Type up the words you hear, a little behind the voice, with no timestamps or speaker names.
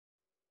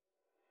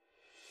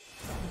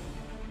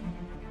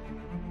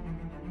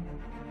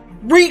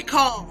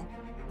Recall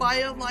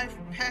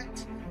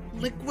BioLifePet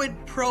Liquid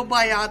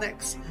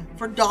Probiotics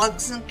for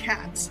Dogs and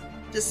Cats,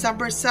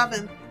 December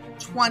 7th,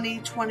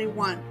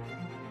 2021.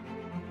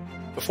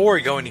 Before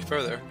we go any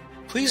further,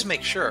 please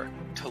make sure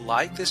to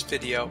like this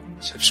video,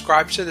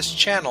 subscribe to this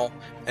channel,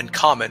 and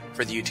comment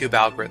for the YouTube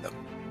algorithm.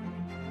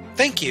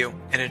 Thank you,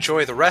 and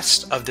enjoy the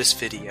rest of this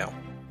video.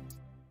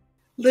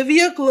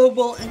 Livia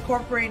Global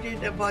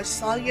Incorporated of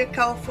Visalia,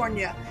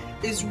 California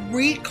is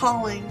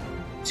recalling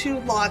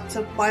 2 lots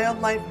of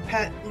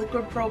BioLifePet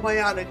liquid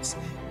probiotics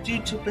due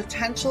to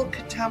potential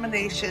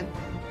contamination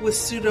with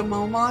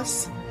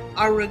Pseudomonas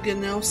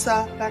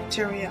aeruginosa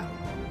bacteria.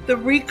 The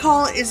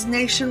recall is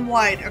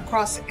nationwide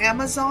across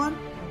Amazon,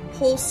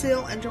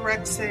 wholesale, and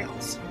direct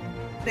sales.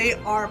 They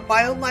are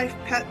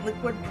BioLifePet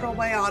liquid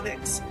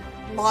probiotics,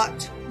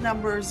 lot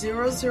number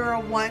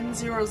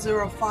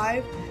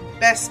 001005,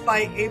 Best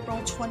by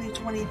April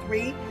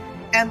 2023,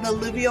 and the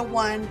Livia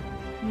 1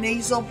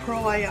 nasal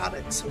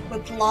probiotics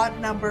with lot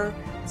number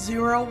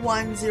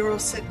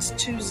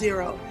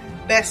 010620,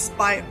 Best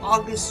by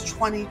August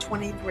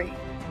 2023.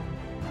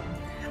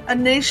 A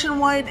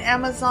nationwide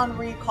Amazon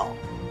recall.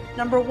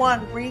 Number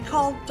 1,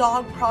 recalled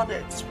dog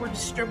products were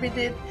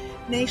distributed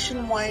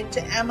nationwide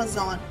to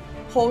Amazon,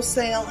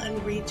 wholesale,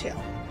 and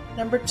retail.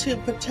 Number 2,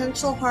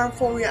 potential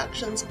harmful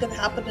reactions could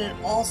happen in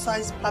all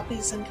size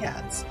puppies and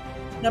cats.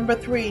 Number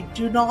 3,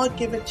 do not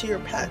give it to your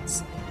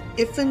pets.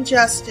 If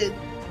ingested,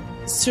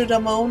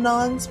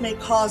 Pseudomonas may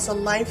cause a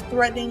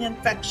life-threatening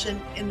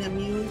infection in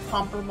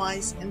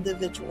immune-compromised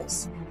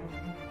individuals.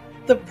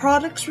 The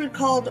products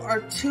recalled are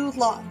 2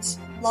 lots,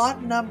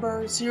 lot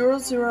number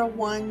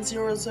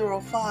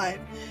 001005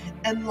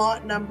 and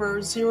lot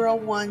number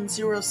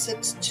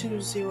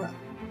 010620.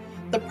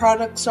 The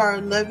products are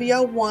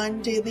Livia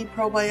 1 Daily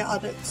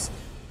Probiotics,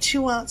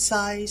 2-ounce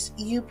size,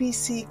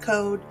 UPC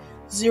code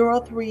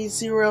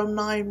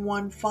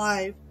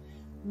 030915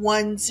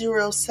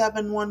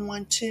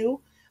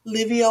 107112,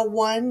 Livia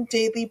 1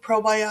 Daily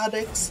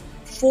Probiotics,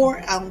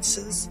 4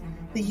 ounces.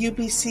 The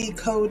UPC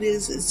code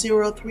is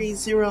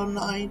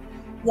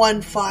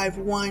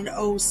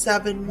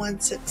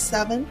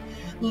 030915107167.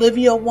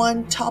 Livia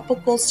 1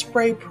 Topical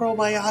Spray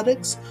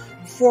Probiotics,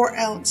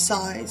 4-ounce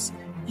size.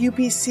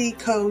 UPC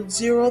code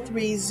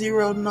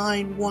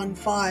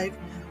 030915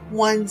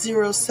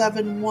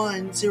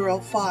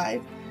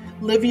 107105.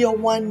 Livia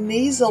 1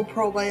 Nasal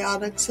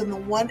Probiotics in the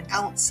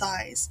 1-ounce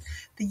size.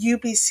 The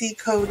UPC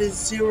code is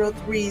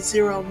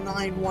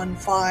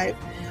 030915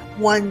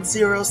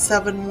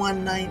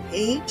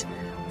 107198.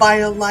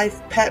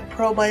 BioLifePet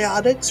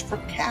Probiotics for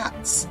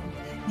Cats.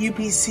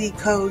 UPC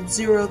code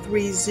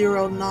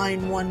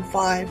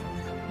 030915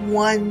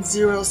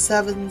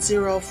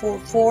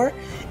 107044.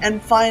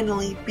 And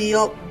finally,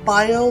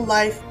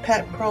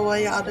 BioLifePet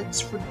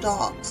Probiotics for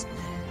Dogs.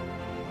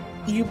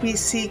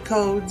 UPC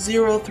code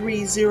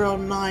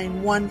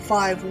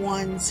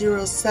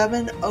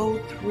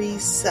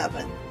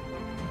 030915107037.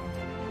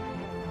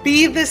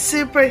 Be the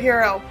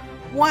superhero.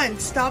 1.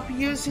 Stop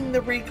using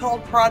the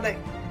recalled product.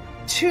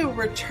 2.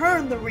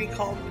 Return the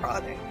recalled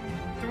product.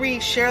 3.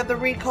 Share the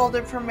recalled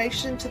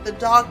information to the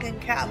dog and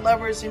cat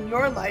lovers in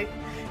your life.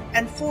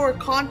 And 4.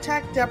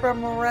 Contact Deborah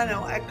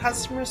Moreno at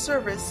customer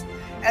service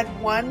at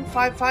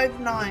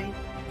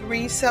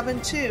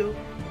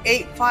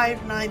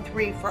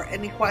 1-559-372-8593 for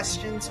any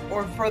questions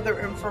or further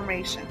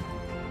information.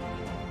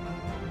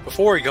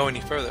 Before we go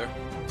any further,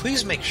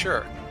 please make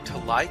sure to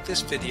like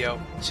this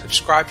video,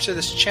 subscribe to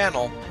this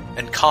channel,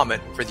 and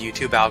comment for the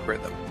YouTube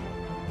algorithm.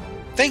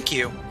 Thank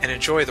you, and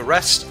enjoy the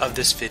rest of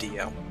this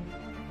video.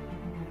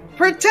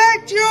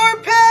 Protect your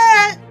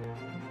pet!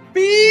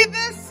 Be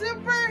the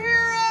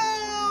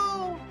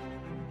superhero!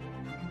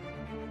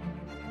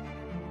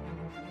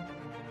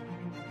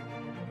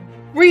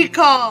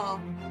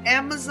 Recall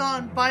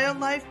Amazon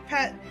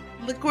BioLifePet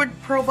Liquid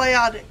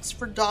Probiotics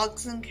for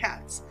Dogs and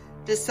Cats,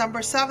 December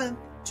 7th,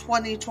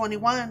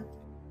 2021.